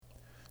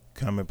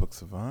Comic Book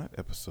Savant,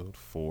 episode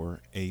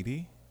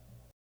 480.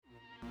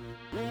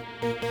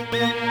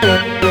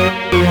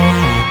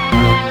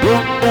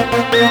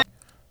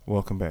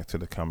 Welcome back to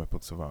the Comic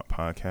Book Savant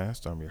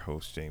podcast. I'm your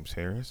host, James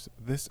Harris.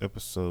 This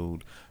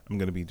episode, I'm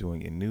going to be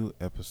doing a new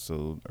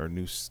episode,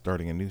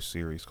 starting a new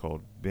series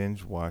called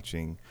Binge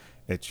Watching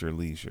at Your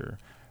Leisure.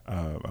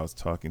 I was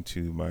talking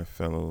to my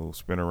fellow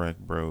spinner rack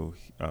bro,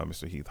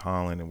 Mr. Heath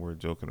Holland, and we're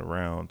joking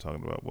around,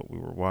 talking about what we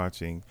were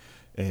watching.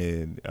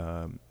 And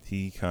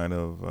he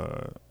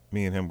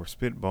me and him were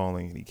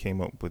spitballing, and he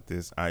came up with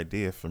this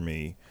idea for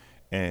me.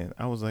 And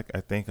I was like,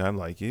 I think I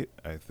like it.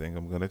 I think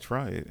I'm going to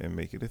try it and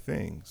make it a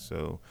thing.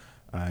 So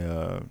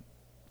I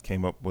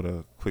came up with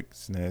a quick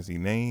snazzy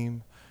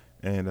name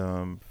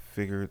and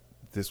figured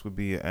this would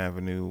be an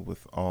avenue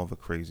with all the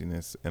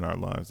craziness in our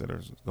lives that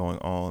are going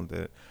on,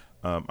 that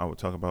I would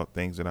talk about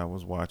things that I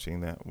was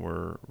watching that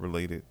were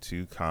related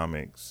to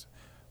comics,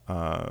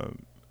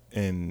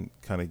 and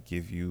kind of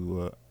give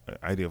you an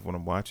idea of what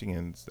I'm watching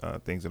and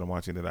things that I'm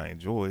watching that I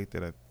enjoy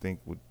that I think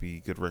would be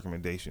good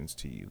recommendations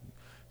to you.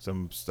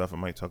 Some stuff I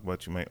might talk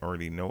about you might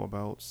already know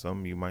about,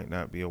 some you might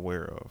not be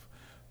aware of.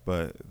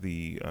 But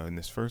in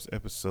this first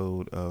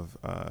episode of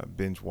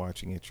Binge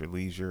Watching at Your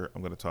Leisure,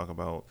 I'm going to talk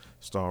about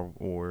Star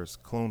Wars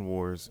Clone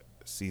Wars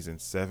Season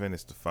 7.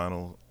 It's the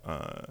final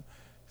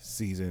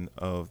season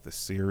of the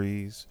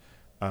series.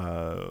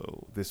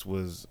 This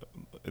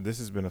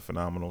has been a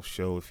phenomenal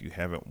show. If you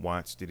haven't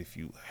watched it, if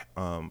you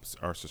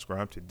are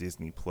subscribed to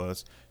Disney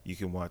Plus, you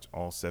can watch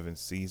all 7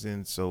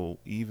 seasons. So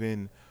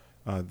even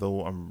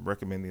though I'm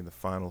recommending the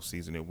final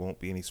season, it won't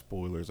be any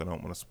spoilers. I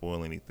don't want to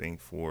spoil anything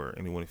for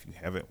anyone if you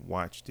haven't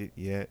watched it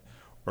yet,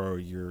 or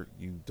you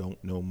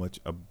don't know much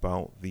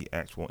about the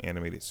actual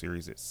animated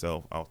series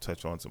itself. I'll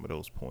touch on some of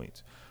those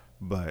points.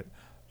 But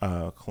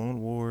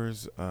Clone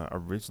Wars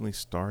originally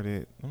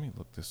started, let me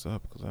look this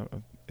up, because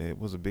it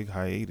was a big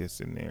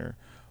hiatus in there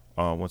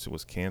once it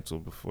was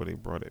canceled before they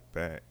brought it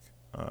back.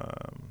 I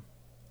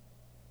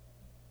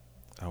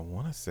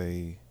want to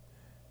say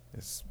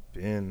it's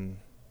been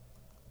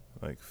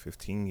like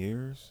 15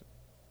 years.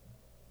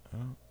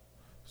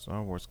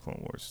 Star Wars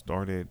Clone Wars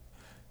started,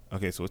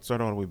 so it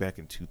started all the way back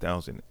in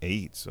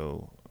 2008.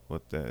 So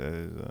what that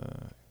is,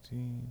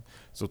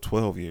 so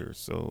 12 years.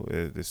 So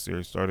this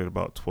series started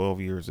about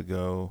 12 years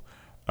ago.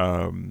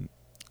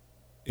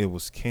 It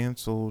was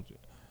canceled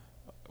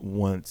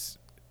once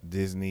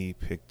Disney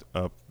picked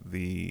up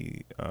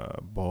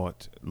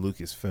bought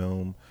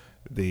Lucasfilm.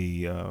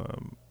 They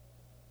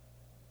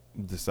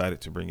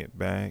decided to bring it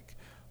back.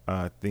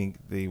 I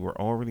think they were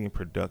already in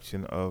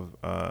production of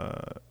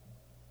I'm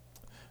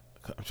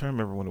trying to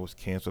remember when it was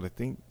canceled. I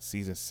think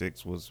season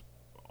 6 was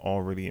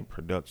already in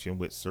production,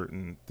 with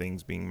certain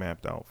things being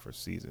mapped out for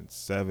season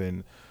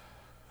 7.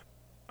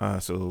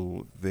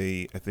 So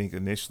I think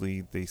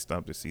initially they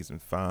stopped at season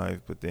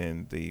 5, but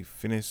then they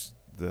finished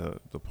the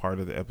part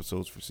of the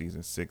episodes for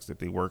season 6 that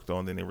they worked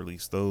on. Then they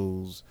released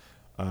those.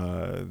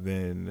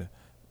 Then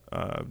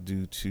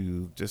due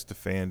to just the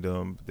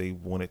fandom, they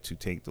wanted to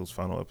take those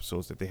final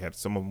episodes that they had.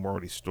 Some of them were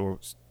already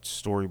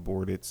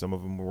storyboarded. Some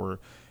of them were,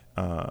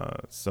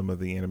 some of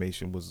the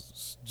animation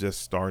was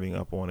just starting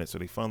up on it. So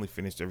they finally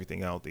finished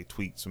everything out. They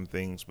tweaked some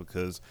things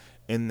because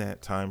in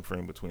that time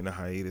frame between the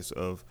hiatus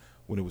of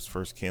when it was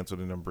first canceled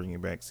and them bringing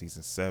back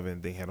season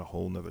 7, they had a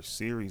whole nother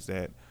series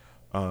that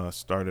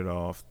started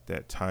off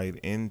that tied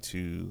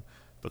into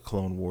the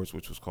Clone Wars,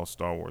 which was called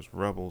Star Wars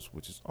Rebels,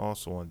 which is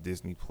also on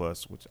Disney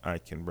Plus, which I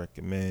can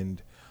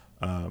recommend.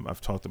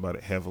 I've talked about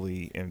it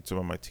heavily in some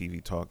of my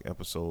TV Talk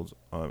episodes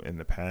in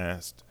the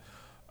past.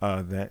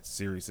 That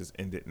series has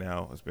ended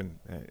now. It's been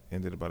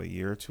ended about a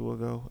year or two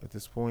ago at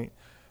this point.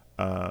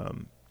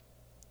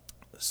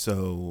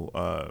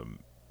 So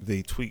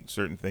they tweaked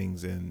certain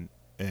things in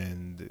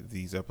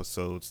these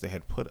episodes. They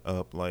had put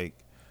up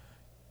like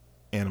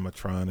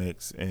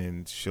animatronics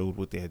and showed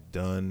what they had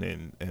done,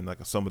 and like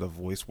some of the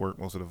voice work,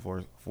 most of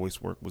the voice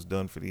work was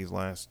done for these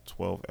last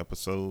 12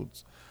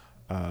 episodes.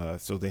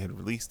 So they had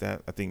released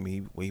that, I think,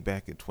 maybe way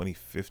back in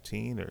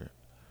 2015 or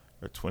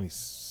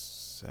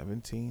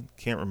 2017,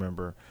 can't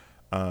remember.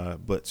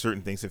 But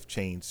certain things have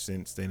changed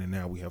since then, and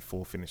now we have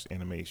full finished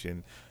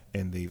animation,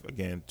 and they've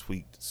again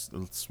tweaked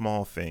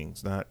small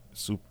things, not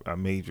super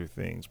major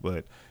things,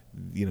 but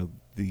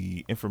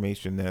the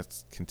information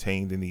that's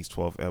contained in these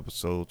 12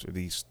 episodes, or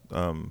these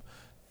 4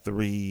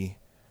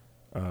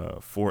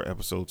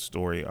 episode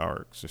story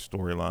arcs or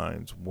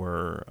storylines,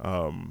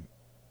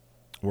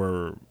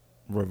 were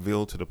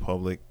revealed to the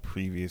public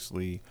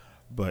previously,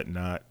 but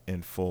not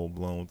in full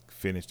blown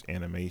finished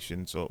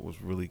animation. So it was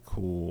really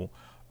cool.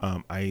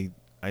 I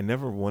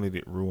never wanted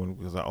it ruined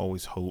because I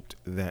always hoped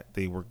that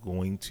they were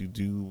going to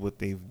do what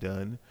they've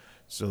done.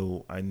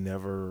 So I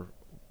never,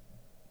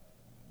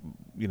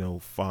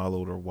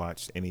 followed or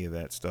watched any of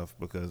that stuff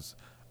because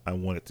I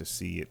wanted to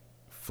see it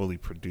fully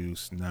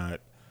produced, not,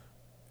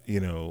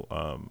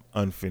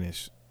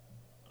 unfinished,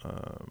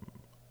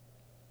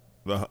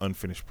 the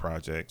unfinished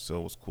project.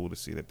 So it was cool to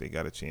see that they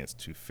got a chance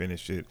to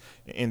finish it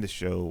and end the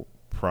show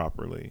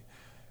properly.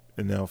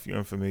 And now, if you're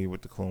unfamiliar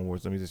with the Clone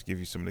Wars, let me just give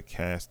you some of the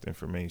cast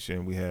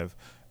information. We have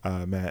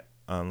Matt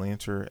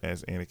Lanter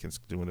as Anakin,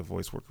 doing the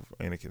voice work of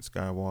Anakin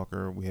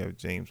Skywalker. We have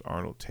James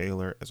Arnold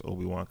Taylor as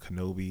Obi-Wan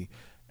Kenobi.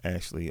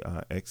 Ashley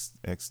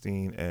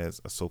Eckstein as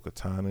Ahsoka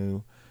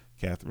Tano.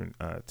 Catherine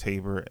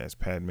Tabor as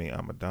Padme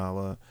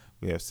Amidala.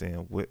 We have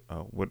Sam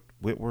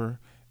Witwer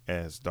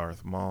as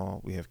Darth Maul.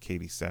 We have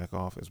Katie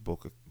Sackhoff as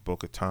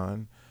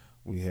Bo-Katan.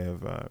 We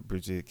have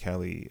Bridget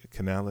Kelly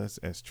Canales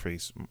as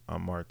Trace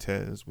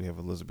Martez. We have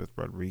Elizabeth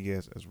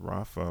Rodriguez as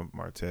Rafa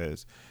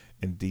Martez,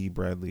 and D.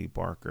 Bradley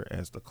Barker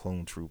as the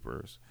Clone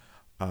Troopers.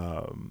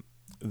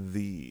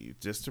 The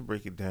Just to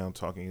break it down,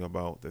 talking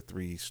about the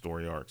three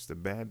story arcs. The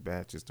Bad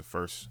Batch is the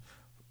first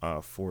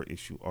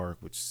 4-issue arc,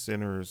 which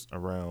centers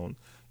around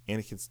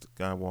Anakin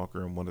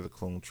Skywalker and one of the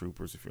clone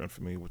troopers. If you're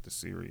unfamiliar with the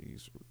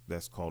series,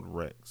 that's called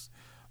Rex.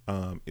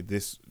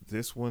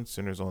 This one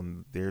centers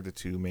on they're the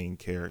two main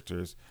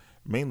characters.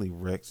 Mainly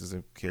Rex is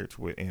a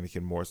character with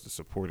Anakin more as the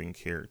supporting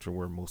character,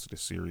 where most of the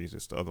series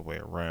is the other way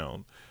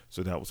around.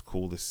 So that was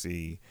cool to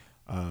see,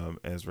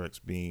 as Rex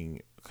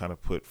being kind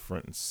of put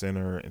front and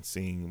center and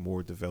seeing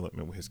more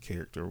development with his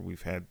character.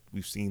 We've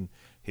seen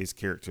his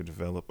character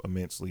develop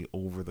immensely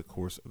over the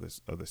course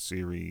of the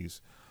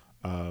series.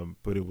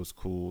 But it was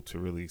cool to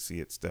really see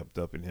it stepped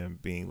up in him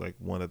being like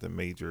one of the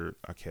major,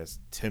 I guess,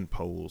 10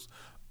 poles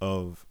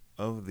of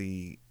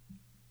the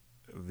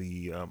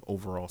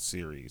overall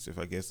series. If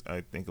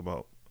I think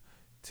about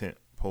 10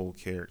 pole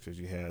characters,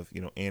 you have,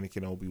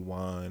 Anakin,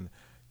 Obi-Wan,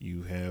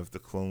 you have the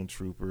clone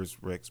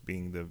troopers, Rex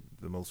being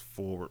the most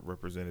forward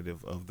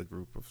representative of the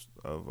group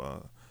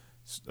of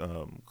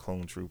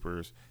clone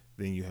troopers.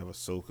 Then you have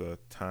Ahsoka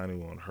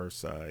Tano on her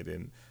side,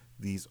 and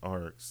these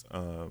arcs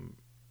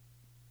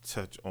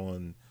touch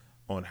on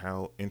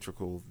how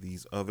integral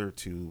these other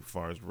two, as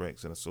far as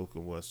Rex and Ahsoka,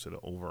 was to the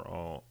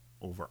overall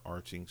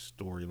overarching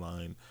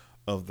storyline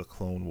of the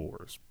Clone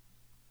Wars.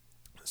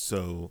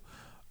 So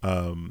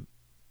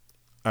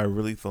I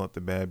really thought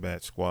the Bad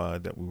Batch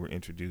squad that we were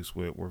introduced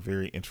with were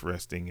very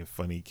interesting and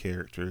funny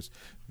characters.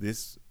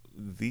 This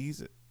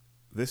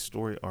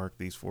story arc,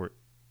 these 4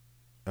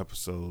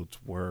 episodes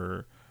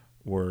were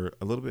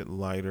a little bit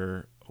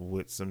lighter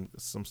with some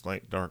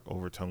slight dark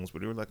overtones,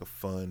 but they were like a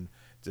fun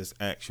just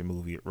action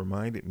movie. It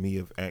reminded me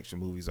of action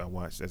movies I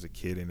watched as a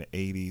kid in the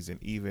 80s,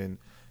 and even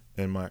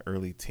in my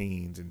early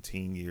teens and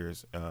teen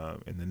years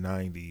in the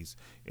 90s.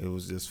 It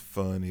was just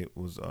fun. It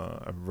was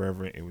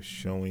irreverent. It was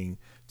showing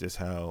just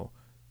how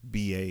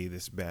BA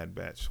this Bad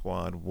Batch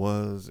squad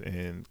was,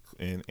 and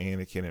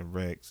Anakin and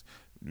Rex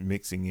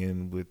mixing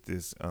in with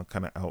this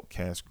kind of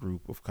outcast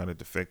group of kind of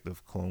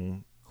defective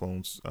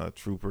clones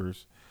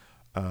troopers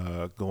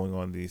going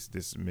on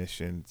this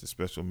mission, this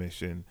special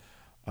mission,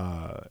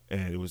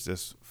 and it was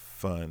just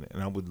fun.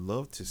 And I would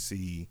love to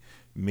see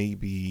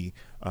maybe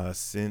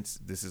since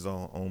this is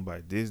all owned by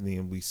Disney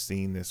and we've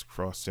seen this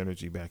cross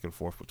synergy back and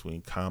forth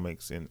between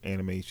comics and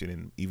animation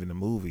and even the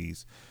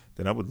movies,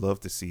 then I would love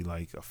to see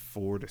like a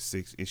 4 to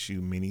 6 issue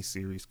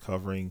miniseries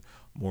covering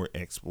more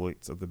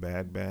exploits of the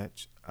Bad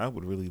Batch. I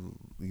would really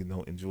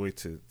enjoy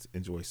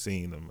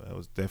seeing them. I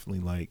was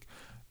definitely like,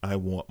 I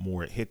want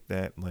more. It hit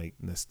that like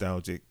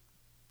nostalgic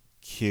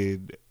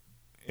kid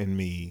in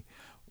me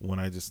when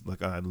I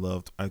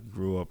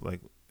grew up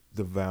like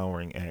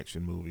devouring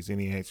action movies.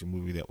 Any action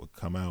movie that would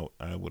come out,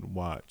 I would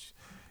watch.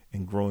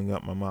 And growing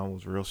up, my mom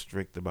was real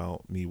strict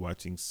about me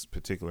watching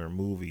particular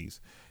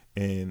movies,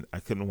 and I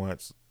couldn't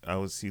watch.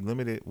 She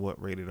limited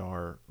what rated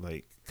R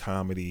like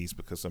comedies,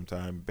 because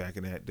sometimes back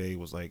in that day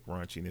was like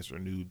raunchiness or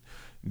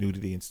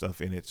nudity and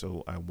stuff in it,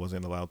 so I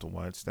wasn't allowed to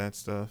watch that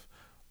stuff.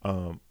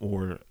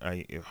 Horror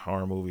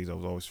movies, I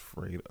was always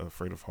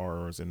afraid of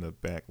horrors, and the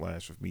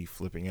backlash of me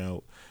flipping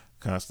out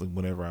constantly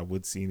whenever I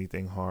would see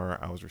anything horror.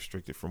 I was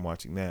restricted from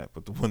watching that.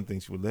 But the one thing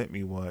she would let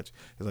me watch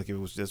is like if it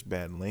was just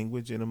bad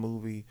language in a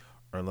movie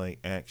or like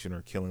action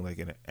or killing like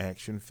in an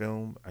action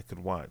film, I could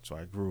watch. So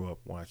I grew up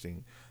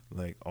watching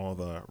like all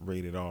the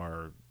rated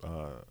R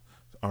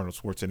Arnold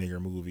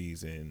Schwarzenegger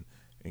movies and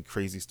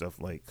crazy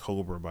stuff like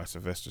Cobra by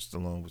Sylvester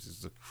Stallone, which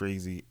is a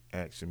crazy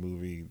action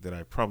movie that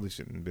I probably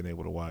shouldn't have been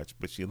able to watch,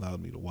 but she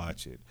allowed me to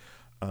watch it.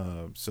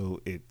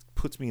 So it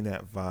puts me in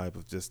that vibe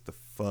of just the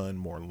fun,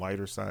 more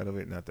lighter side of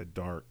it, not the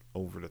dark,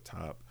 over the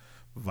top,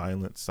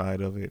 violent side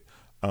of it.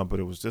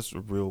 But it was just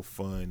real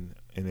fun,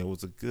 and it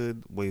was a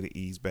good way to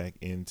ease back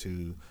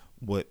into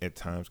what at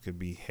times could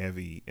be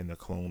heavy in the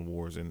Clone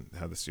Wars and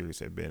how the series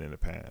had been in the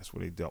past,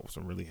 where they dealt with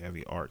some really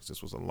heavy arcs.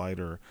 This was a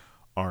lighter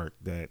arc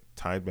that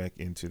tied back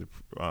into the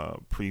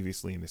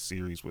previously in the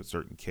series with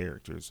certain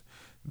characters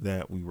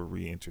that we were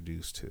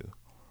reintroduced to.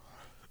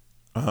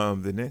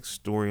 The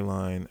next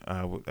storyline,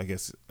 I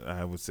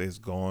would say, is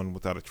Gone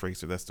Without a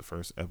Tracer. That's the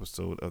first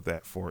episode of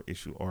that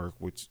 4-issue arc,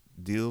 which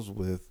deals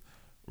with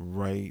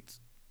right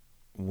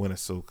when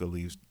Ahsoka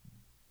leaves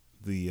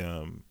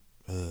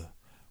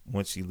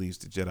once she leaves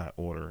the Jedi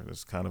Order.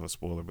 It's kind of a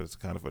spoiler, but it's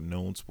kind of a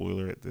known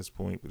spoiler at this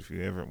point. But if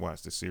you haven't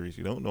watched the series,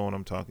 you don't know what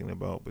I'm talking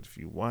about. But if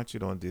you watch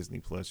it on Disney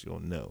Plus, you'll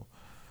know.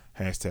 #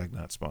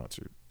 not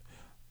sponsored.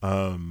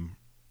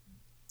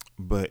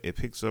 but it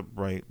picks up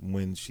right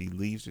when she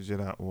leaves the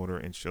Jedi Order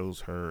and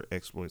shows her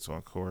exploits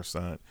on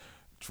Coruscant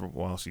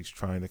while she's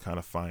trying to kind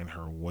of find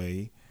her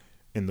way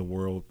in the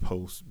world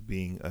post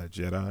being a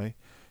Jedi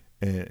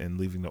and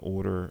leaving the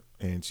Order.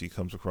 And she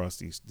comes across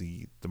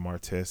the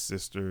Martez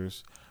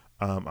sisters.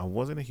 I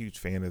wasn't a huge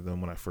fan of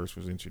them when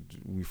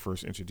we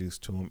first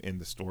introduced to them in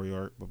the story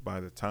arc, but by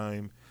the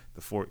time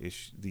the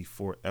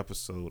 4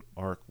 episode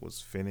arc was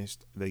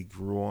finished, they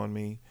grew on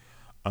me.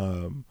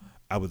 Um,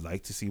 I would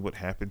like to see what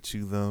happened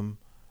to them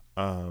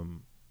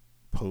um,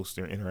 post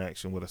their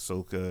interaction with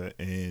Ahsoka,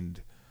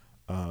 and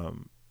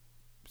um,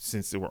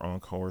 since they were on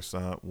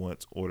Coruscant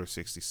once Order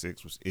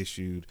 66 was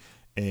issued,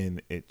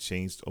 and it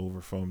changed over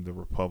from the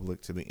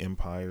Republic to the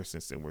Empire,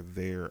 since they were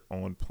there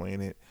on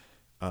planet,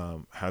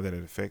 how that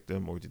would affect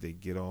them, or did they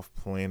get off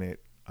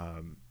planet?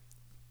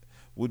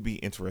 Would be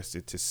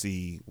interested to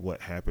see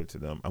what happened to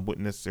them. I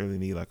wouldn't necessarily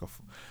need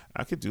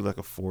I could do like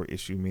a 4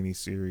 issue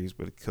miniseries,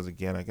 but because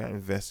again, I got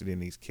invested in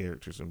these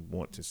characters and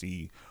want to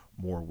see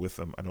more with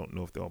them. I don't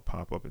know if they'll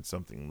pop up in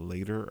something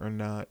later or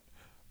not,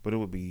 but it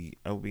would be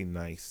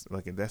nice.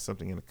 Like if that's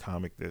something in a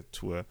comic that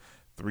to a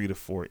 3 to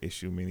 4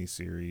 issue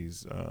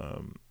miniseries,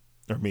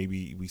 or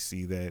maybe we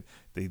see that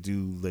they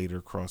do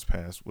later cross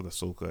paths with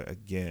Ahsoka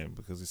again,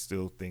 because there's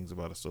still things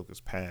about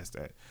Ahsoka's past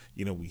that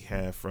we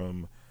have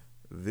from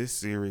this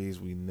series.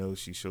 We know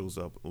she shows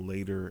up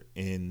later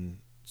in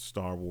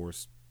Star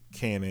Wars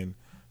canon.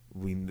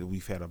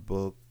 We've had a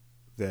book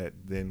that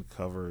then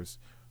covers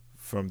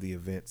from the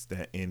events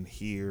that end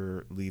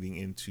here leading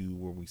into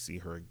where we see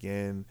her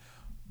again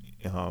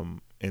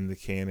in the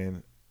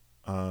canon.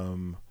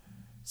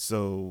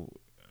 So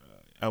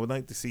I would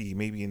like to see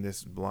maybe in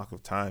this block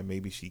of time,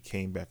 maybe she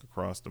came back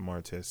across the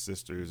Martez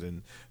sisters,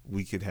 and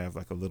we could have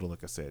like a little,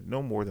 like I said,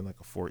 no more than like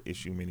a 4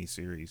 issue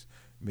miniseries,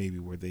 maybe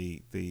where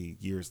they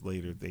years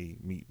later they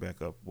meet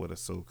back up with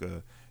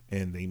Ahsoka,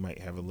 and they might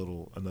have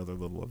another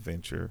little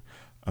adventure.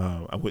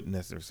 I wouldn't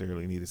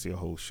necessarily need to see a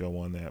whole show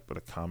on that, but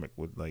a comic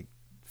would like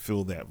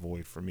fill that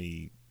void for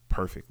me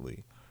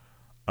perfectly.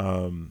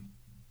 Um,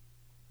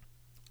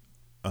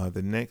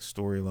 the next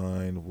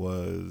storyline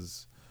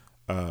was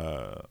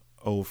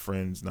Old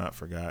Friends Not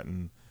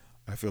Forgotten.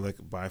 I feel like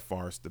by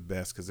far it's the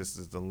best because this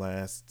is the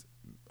last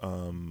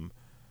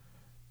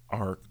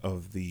arc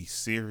of the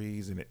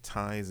series, and it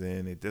ties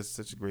in. It does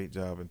such a great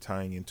job in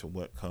tying into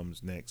what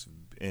comes next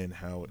and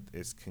how it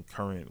is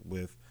concurrent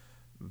with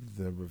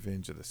the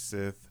Revenge of the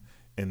Sith,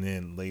 and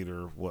then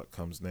later what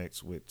comes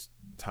next, which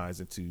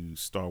ties into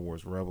Star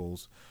Wars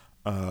Rebels.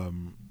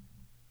 Um,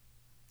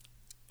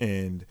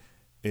 and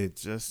it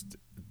just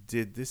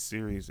did this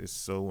series is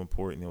so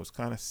important. It was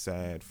kind of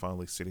sad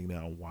finally sitting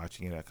down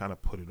watching it. I kind of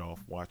put it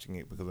off watching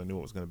it because I knew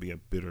it was going to be a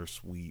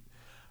bittersweet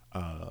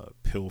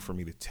pill for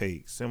me to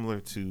take, similar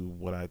to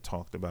what I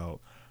talked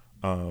about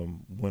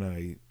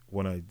when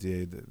I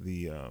did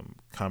the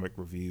comic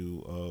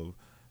review of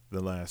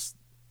the last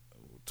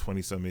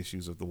 20 some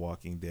issues of The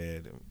Walking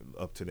Dead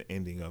up to the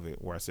ending of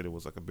it, where I said it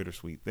was like a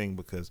bittersweet thing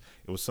because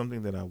it was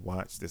something that I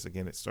watched. This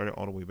again, it started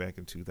all the way back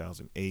in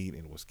 2008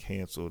 and it was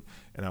canceled,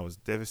 and I was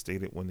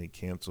devastated when they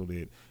canceled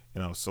it,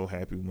 and I was so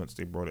happy once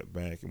they brought it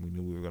back and we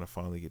knew we were going to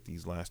finally get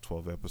these last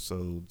 12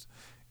 episodes.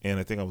 And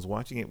I think I was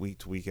watching it week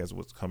to week as it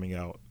was coming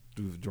out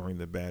during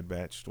the Bad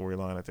Batch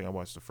storyline. I think I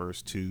watched the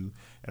first 2,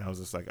 and I was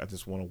just like, I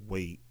just want to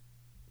wait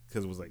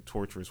because it was like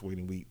torturous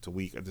waiting week to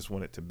week. I just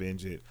wanted to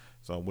binge it,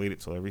 so I waited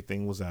till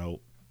everything was out.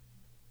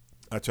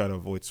 I try to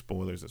avoid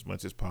spoilers as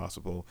much as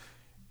possible,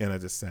 and I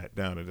just sat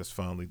down and just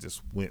finally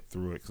just went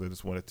through it because I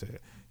just wanted to.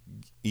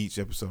 Each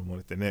episode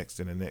wanted the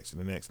next and the next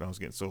and the next, and I was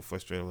getting so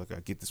frustrated. Like,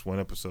 I get this one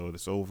episode,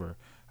 it's over.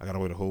 I gotta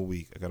wait a whole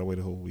week. I gotta wait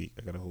a whole week.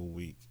 I got a whole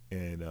week,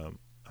 and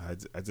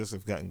I just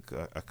have gotten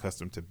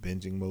accustomed to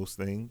binging most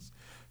things,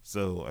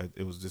 so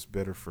it was just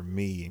better for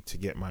me to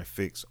get my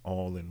fix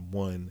all in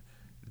one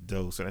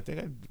dose. And I think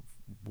I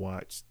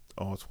watched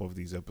all 12 of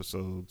these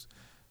episodes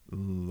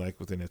like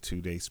within a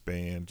 2-day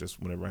span. Just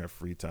whenever I have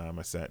free time,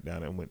 I sat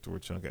down and went through a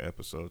chunk of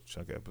episodes.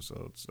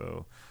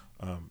 So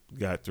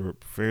got through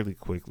it fairly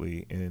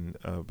quickly. And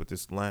but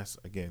this last,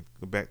 again,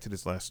 go back to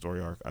this last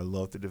story arc. I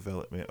love the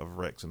development of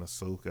Rex and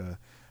Ahsoka,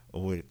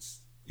 which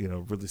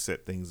really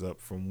set things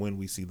up from when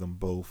we see them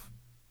both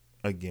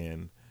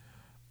again.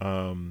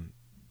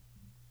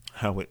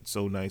 How it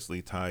so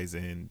nicely ties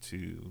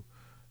into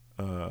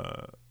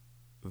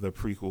the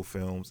prequel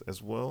films,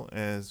 as well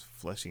as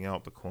fleshing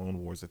out the Clone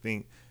Wars. I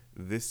think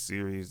this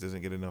series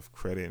doesn't get enough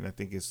credit, and I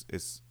think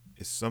it's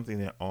something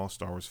that all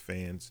Star Wars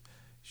fans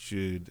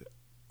should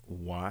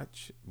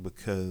watch,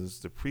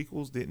 because the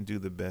prequels didn't do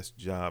the best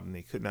job, and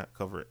they could not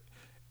cover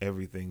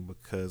everything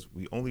because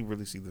we only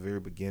really see the very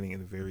beginning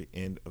and the very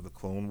end of the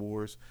Clone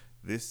Wars.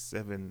 This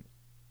seven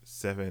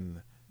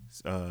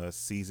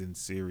season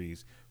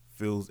series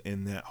fills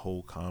in that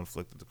whole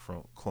conflict of the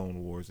Clone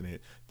Wars, and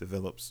it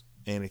develops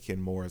Anakin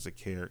more as a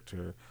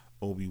character.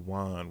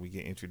 Obi-Wan, we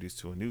get introduced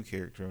to a new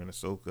character in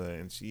Ahsoka,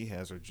 and she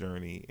has her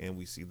journey, and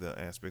we see the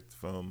aspect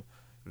from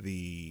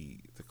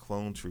the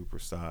clone trooper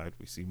side.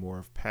 We see more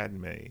of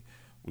Padme.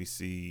 We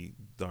see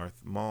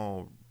Darth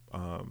Maul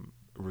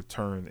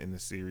return in the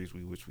series,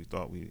 which we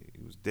thought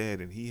he was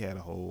dead, and he had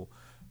a whole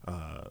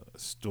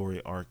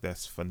story arc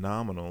that's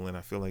phenomenal. And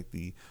I feel like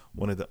the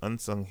one of the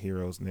unsung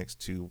heroes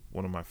next to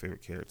one of my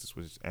favorite characters,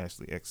 which is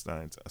Ashley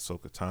Eckstein's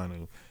Ahsoka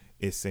Tano,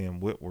 is Sam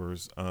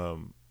Witwer's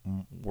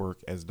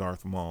work as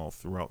Darth Maul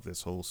throughout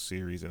this whole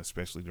series, and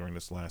especially during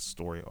this last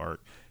story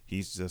arc.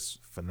 He's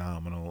just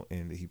phenomenal,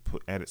 and he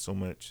added so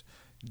much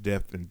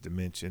depth and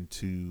dimension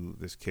to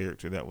this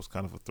character that was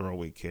kind of a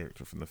throwaway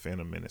character from the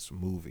Phantom Menace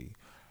movie.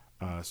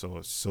 So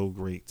it's so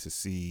great to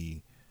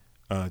see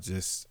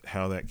just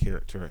how that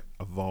character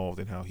evolved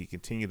and how he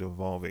continued to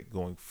evolve it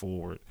going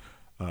forward,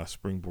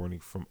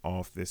 springboarding from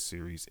off this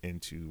series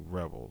into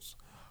Rebels.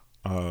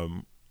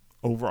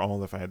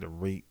 Overall, if I had to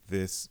rate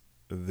this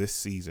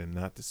season,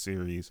 not the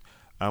series,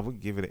 I would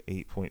give it an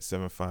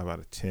 8.75 out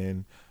of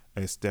 10.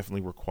 It's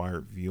definitely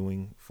required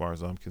viewing, as far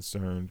as I'm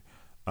concerned.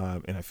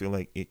 And I feel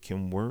like it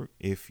can work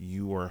if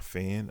you are a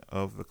fan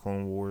of the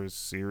Clone Wars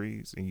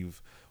series and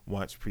you've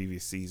watched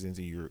previous seasons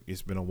and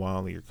it's been a while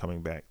and you're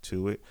coming back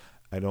to it.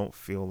 I don't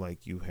feel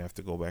like you have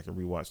to go back and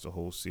rewatch the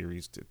whole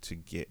series to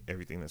get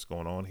everything that's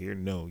going on here.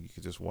 No, you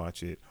can just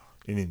watch it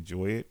and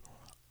enjoy it.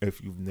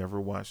 If you've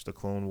never watched the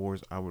Clone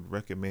Wars, I would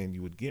recommend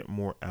you would get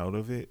more out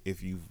of it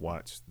if you've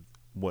watched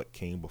what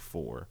came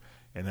before.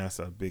 And that's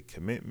a big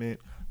commitment.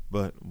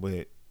 But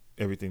with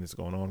everything that's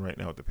going on right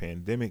now with the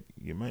pandemic,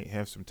 you might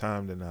have some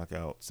time to knock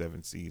out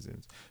 7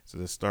 seasons. So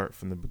to start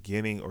from the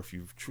beginning, or if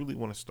you truly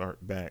want to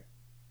start back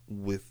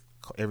with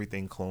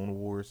everything Clone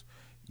Wars,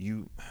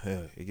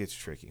 it gets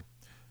tricky.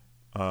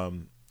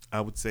 I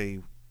would say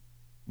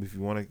if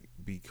you want to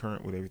be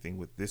current with everything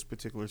with this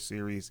particular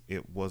series,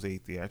 it was a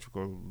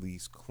theatrical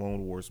release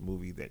Clone Wars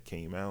movie that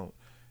came out.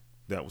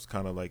 That was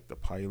kind of like the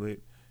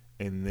pilot.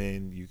 And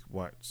then you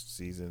watch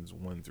seasons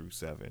 1 through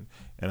 7.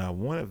 And I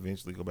want to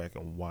eventually go back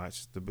and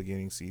watch the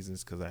beginning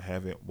seasons because I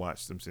haven't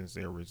watched them since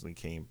they originally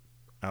came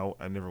out.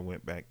 I never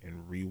went back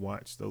and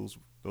rewatched those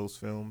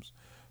films.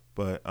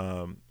 But,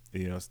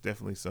 it's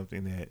definitely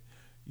something that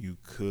you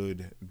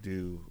could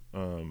do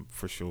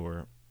for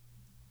sure.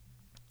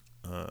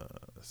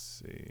 Let's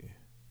see.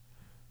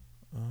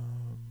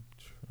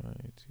 Try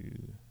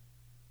to.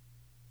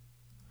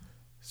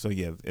 So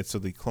yeah, so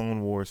the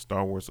Clone Wars,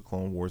 Star Wars: The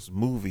Clone Wars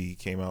movie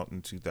came out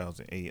in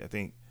 2008. I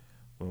think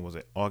when was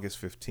it?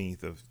 August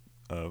 15th of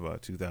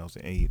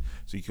 2008.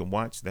 So you can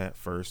watch that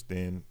first,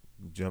 then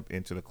jump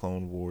into the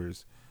Clone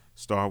Wars,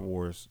 Star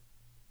Wars: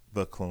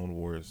 The Clone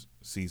Wars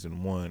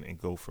season 1, and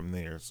go from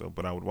there. So,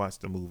 but I would watch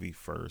the movie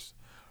first.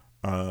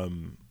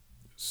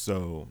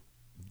 So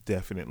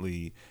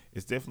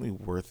it's definitely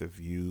worth a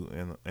view,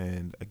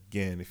 and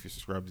again, if you're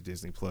subscribed to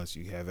Disney Plus,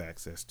 you have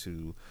access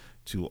to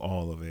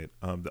all of it.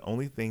 The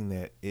only thing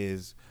that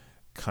is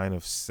kind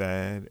of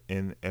sad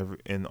in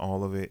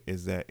all of it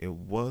is that it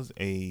was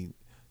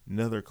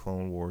another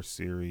Clone Wars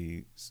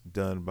series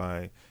done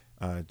by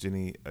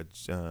Jenny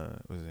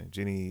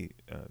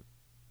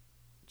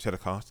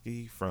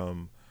Chetakovsky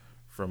from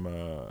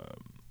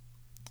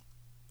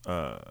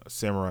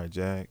Samurai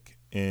Jack,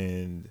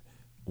 and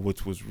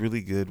which was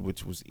really good,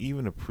 which was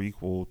even a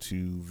prequel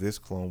to this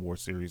Clone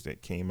Wars series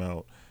that came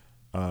out.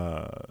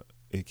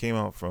 It came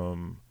out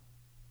from,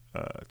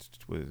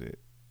 what is it,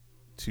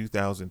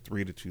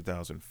 2003 to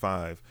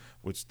 2005,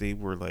 which they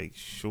were like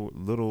short,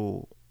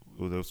 little,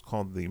 it was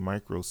called the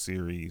micro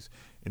series,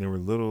 and there were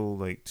little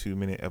like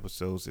 2-minute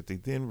episodes that they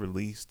then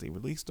released. They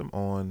released them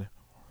on,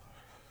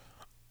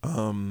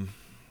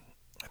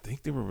 I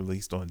think they were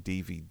released on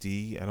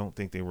DVD. I don't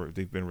think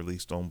they've been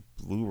released on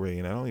Blu-ray,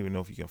 and I don't even know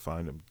if you can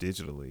find them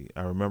digitally.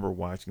 I remember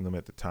watching them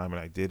at the time, and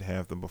I did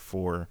have them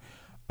before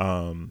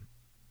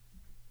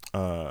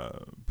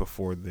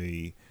before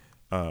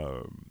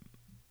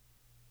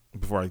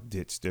I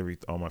ditched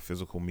all my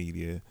physical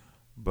media.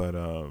 But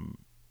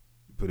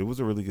it was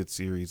a really good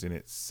series, and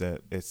it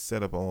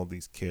set up all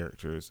these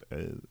characters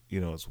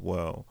as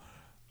well.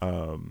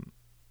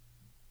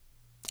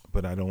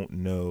 But I don't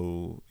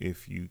know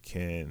if you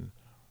can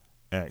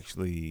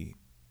actually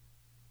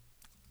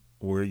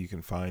where you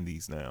can find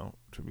these now,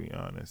 to be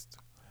honest.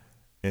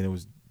 And it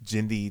was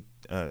Jindy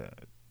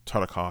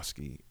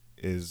Tartakovsky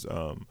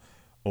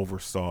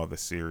oversaw the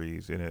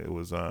series, and it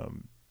was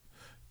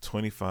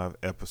 25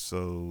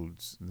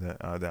 episodes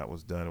that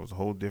was done. It was a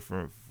whole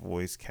different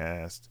voice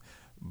cast,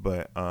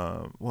 but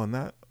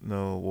Anakin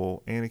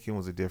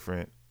was a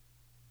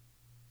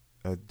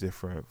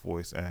different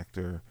voice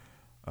actor.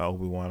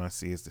 Obi-Wan I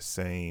see is the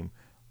same.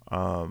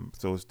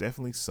 So it's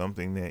definitely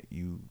something that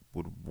you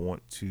would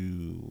want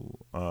to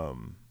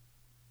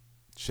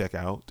check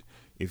out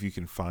if you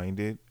can find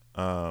it.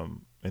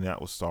 And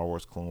that was Star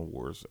Wars Clone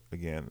Wars.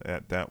 Again,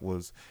 that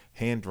was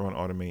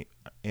hand-drawn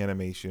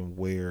animation,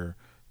 where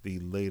the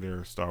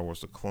later Star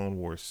Wars The Clone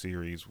Wars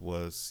series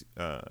was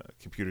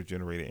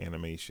computer-generated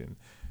animation.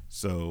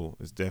 So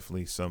it's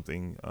definitely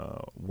something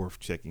worth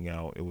checking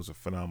out. It was a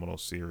phenomenal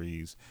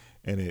series,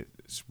 and it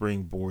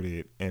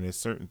springboarded, and it's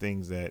certain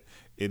things that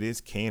it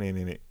is canon,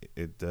 and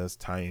it does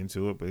tie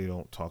into it, but they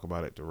don't talk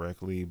about it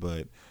directly.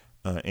 But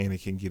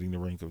Anakin getting the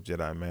rank of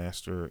Jedi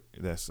Master,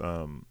 that's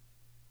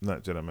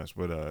not Jedi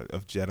Master, but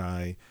of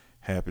Jedi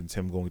happens.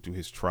 Him going through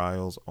his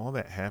trials, all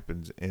that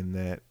happens in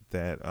that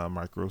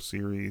micro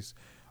series.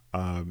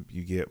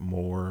 You get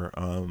more.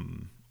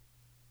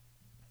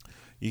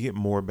 You get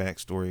more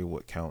backstory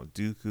with Count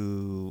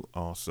Dooku,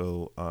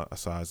 also a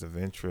size of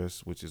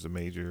interest, which is a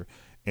major,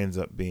 ends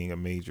up being a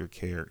major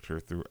character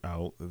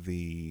throughout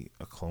the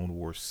Clone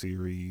Wars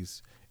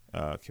series,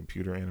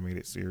 computer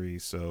animated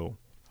series. So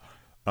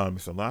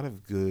it's a lot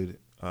of good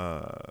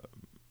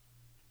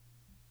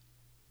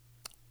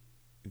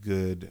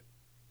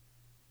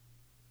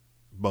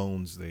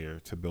bones there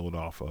to build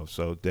off of.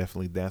 So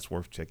definitely that's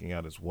worth checking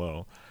out as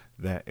well.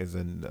 That is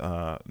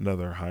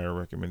another higher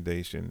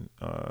recommendation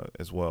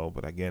as well.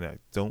 But again, I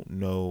don't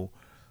know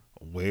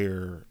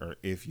where or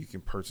if you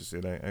can purchase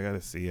it. I gotta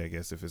see, I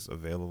guess, if it's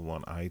available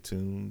on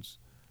iTunes.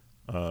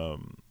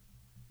 Um,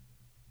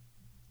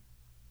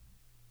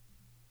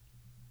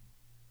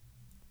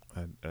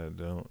 I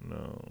don't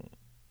know.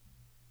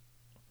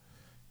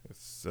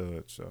 It's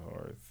such a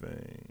hard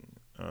thing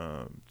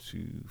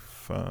to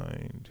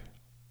find.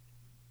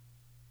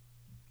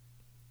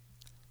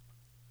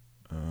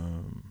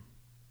 Um,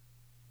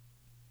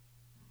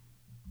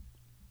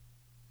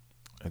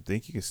 I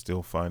think you can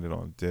still find it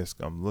on disc.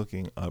 I'm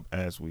looking up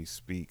as we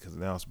speak because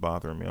now it's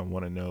bothering me. I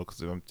want to know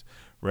because I'm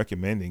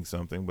recommending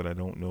something, but I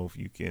don't know if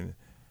you can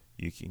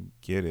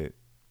get it.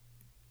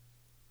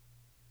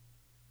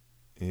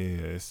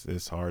 Yeah,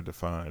 it's hard to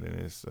find and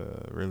it's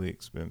really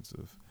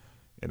expensive,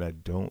 and I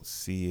don't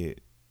see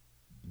it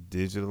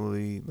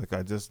digitally. Like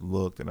I just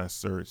looked and I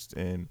searched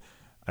and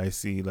I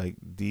see like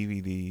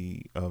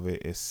DVD of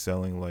it is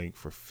selling like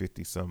for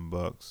 50 some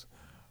bucks.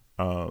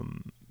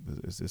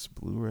 Is this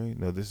Blu-ray?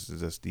 No, this is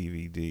just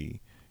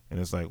DVD, and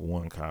it's like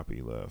one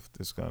copy left.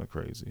 It's kind of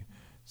crazy.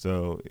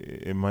 So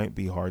it might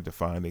be hard to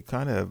find. It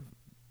kind of,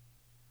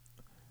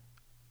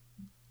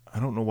 I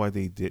don't know why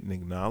they didn't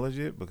acknowledge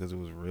it because it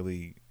was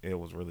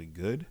really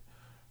good.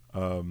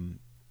 Um,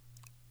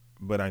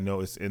 but I know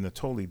it's in a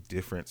totally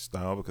different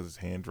style because it's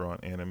hand drawn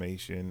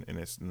animation and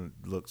it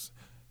looks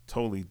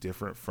totally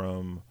different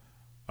from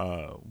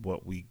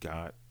what we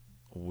got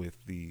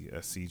with the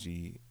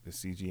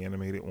CG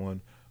animated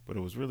one. But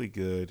it was really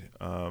good.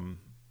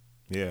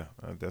 Yeah,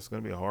 that's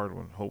gonna be a hard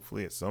one.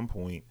 Hopefully, at some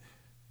point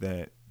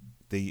that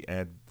they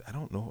add. I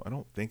don't know. I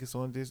don't think it's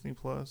on Disney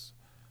Plus.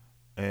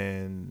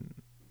 And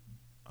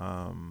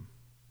um,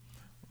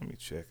 let me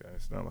check.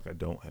 It's not like I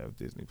don't have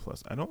Disney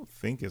Plus. I don't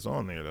think it's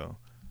on there though.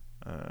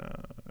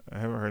 Uh, I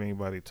haven't heard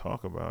anybody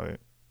talk about it.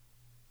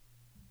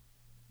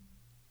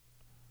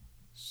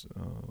 So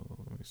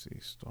let me see.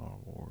 Star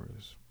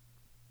Wars.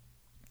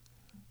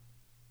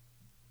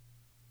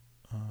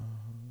 Uh,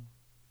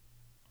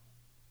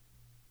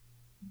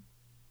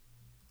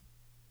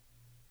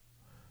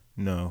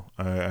 no,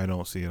 I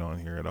don't see it on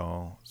here at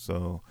all.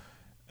 So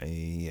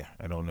yeah,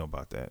 I don't know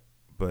about that.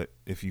 But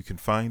if you can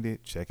find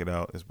it, check it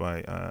out. It's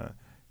by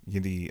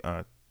Yindi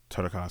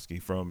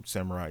Tartakovsky from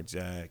Samurai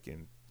Jack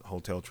and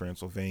Hotel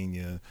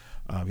Transylvania.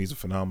 He's a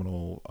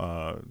phenomenal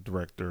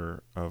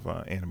director of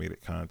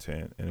animated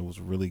content, and it was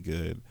really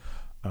good.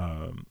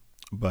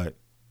 But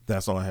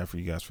that's all I have for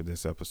you guys for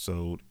this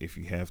episode. If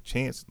you have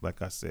chance,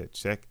 like I said,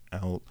 check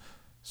out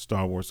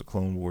Star Wars: The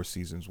Clone Wars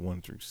seasons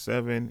 1 through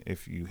 7.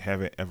 If you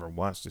haven't ever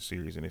watched the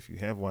series, and if you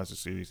have watched the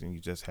series and you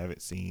just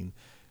haven't seen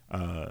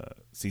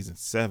season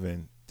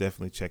 7,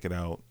 definitely check it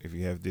out. If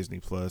you have Disney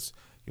Plus,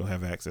 you'll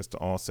have access to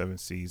all 7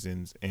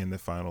 seasons and the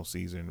final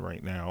season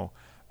right now.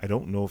 I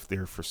don't know if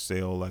they're for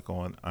sale like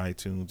on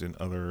iTunes and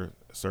other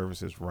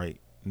services right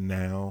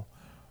now.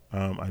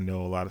 I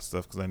know a lot of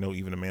stuff because I know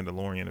even The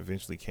Mandalorian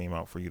eventually came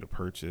out for you to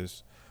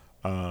purchase,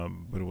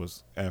 but it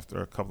was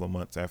after a couple of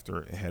months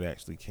after it had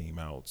actually came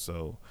out.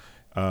 So,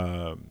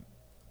 um,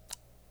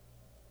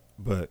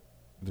 but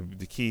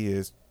the key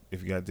is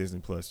if you got Disney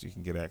Plus, you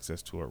can get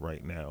access to it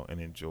right now and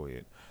enjoy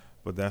it.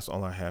 But that's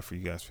all I have for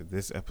you guys for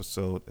this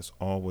episode. As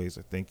always,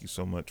 I thank you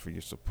so much for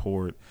your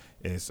support.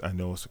 I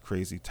know it's a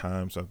crazy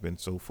time, so I've been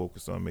so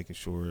focused on making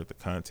sure the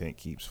content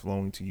keeps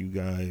flowing to you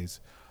guys.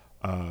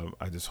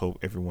 I just hope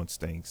everyone's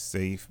staying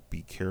safe.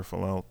 Be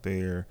careful out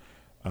there.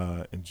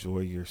 Enjoy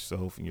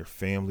yourself and your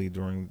family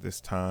during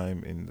this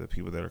time and the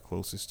people that are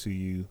closest to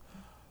you.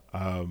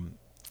 Um,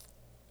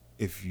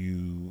 if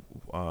you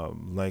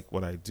like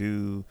what I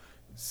do,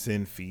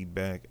 send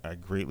feedback. I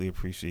greatly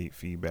appreciate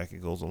feedback.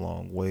 It goes a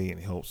long way and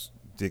helps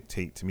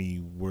dictate to me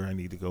where I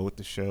need to go with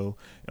the show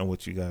and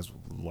what you guys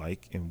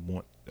like and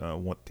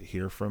want to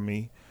hear from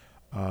me.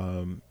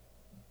 Um,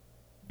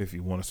 if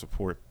you want to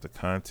support the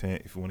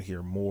content, if you want to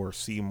hear more,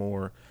 see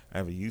more, I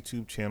have a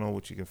YouTube channel,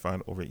 which you can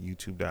find over at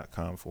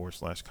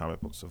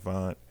youtube.com/comic book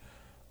savant.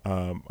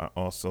 I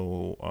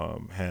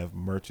also have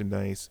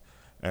merchandise.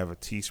 I have a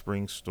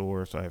Teespring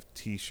store, so I have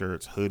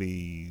t-shirts,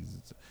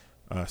 hoodies,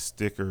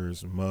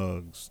 stickers,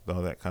 mugs,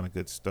 all that kind of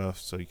good stuff.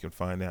 So you can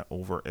find that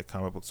over at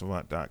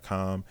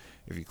comicbooksavant.com.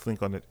 If you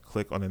click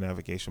on the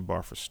navigation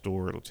bar for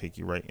store, it'll take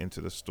you right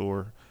into the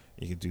store.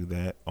 You can do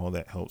that. All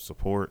that helps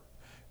support.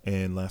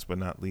 And last but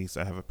not least,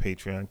 I have a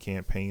Patreon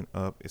campaign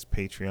up. It's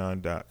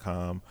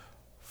patreon.com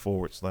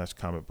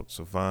patreon.com/comic book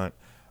savant.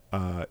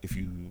 If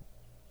you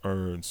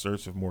are in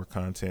search of more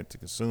content to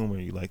consume, or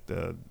you like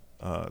the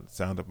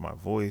sound of my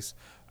voice,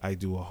 I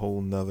do a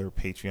whole nother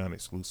Patreon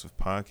exclusive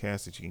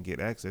podcast that you can get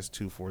access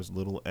to for as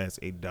little as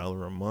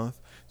 $1 a month.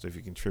 So if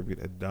you contribute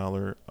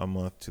 $1 a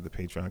month to the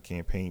Patreon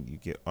campaign, you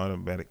get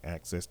automatic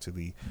access to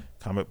the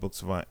Comic Book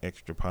Savant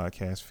extra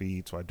podcast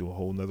feed. So I do a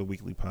whole nother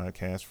weekly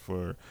podcast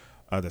for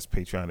that's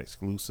Patreon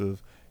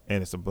exclusive,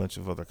 and it's a bunch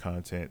of other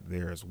content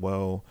there as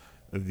well.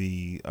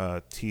 The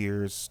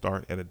tiers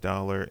start at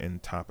 $1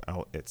 and top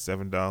out at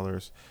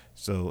 $7.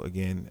 So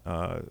again,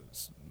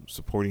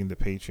 supporting the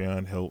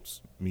Patreon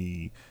helps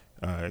me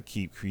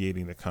keep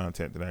creating the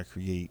content that I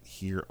create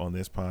here on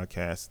this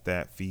podcast,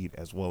 that feed,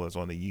 as well as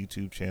on the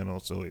YouTube channel.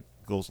 So it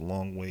goes a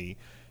long way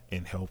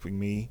in helping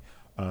me.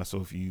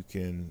 So if you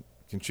can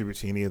contribute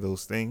to any of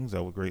those things, I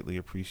would greatly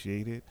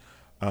appreciate it.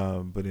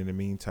 But in the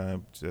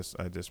meantime,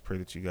 I just pray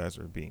that you guys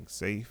are being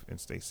safe and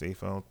stay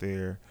safe out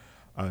there.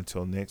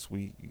 Until next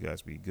week, you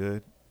guys be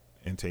good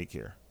and take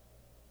care.